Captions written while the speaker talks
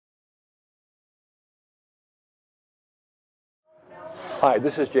Hi,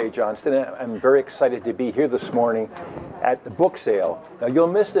 this is Jay Johnston. I'm very excited to be here this morning at the book sale. Now, you'll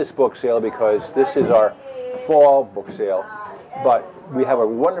miss this book sale because this is our fall book sale, but we have a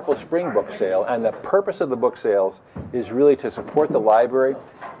wonderful spring book sale, and the purpose of the book sales is really to support the library,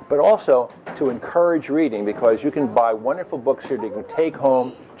 but also to encourage reading, because you can buy wonderful books here that you can take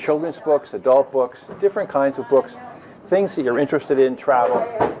home, children's books, adult books, different kinds of books, things that you're interested in,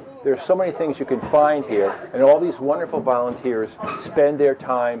 travel. There's so many things you can find here, and all these wonderful volunteers spend their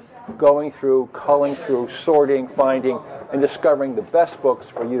time going through, culling through, sorting, finding, and discovering the best books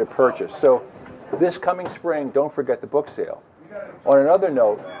for you to purchase. So this coming spring, don't forget the book sale. On another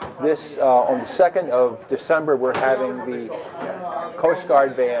note, on the 2nd of December, we're having the Coast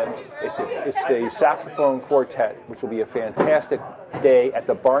Guard Band. It's the saxophone quartet, which will be a fantastic day at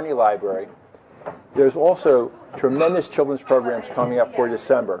the Barney Library. There's also tremendous children's programs coming up for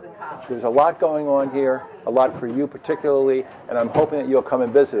December. There's a lot going on here, a lot for you particularly, and I'm hoping that you'll come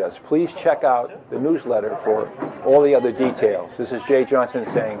and visit us. Please check out the newsletter for all the other details. This is Jay Johnston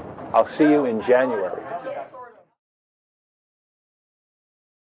saying, I'll see you in January.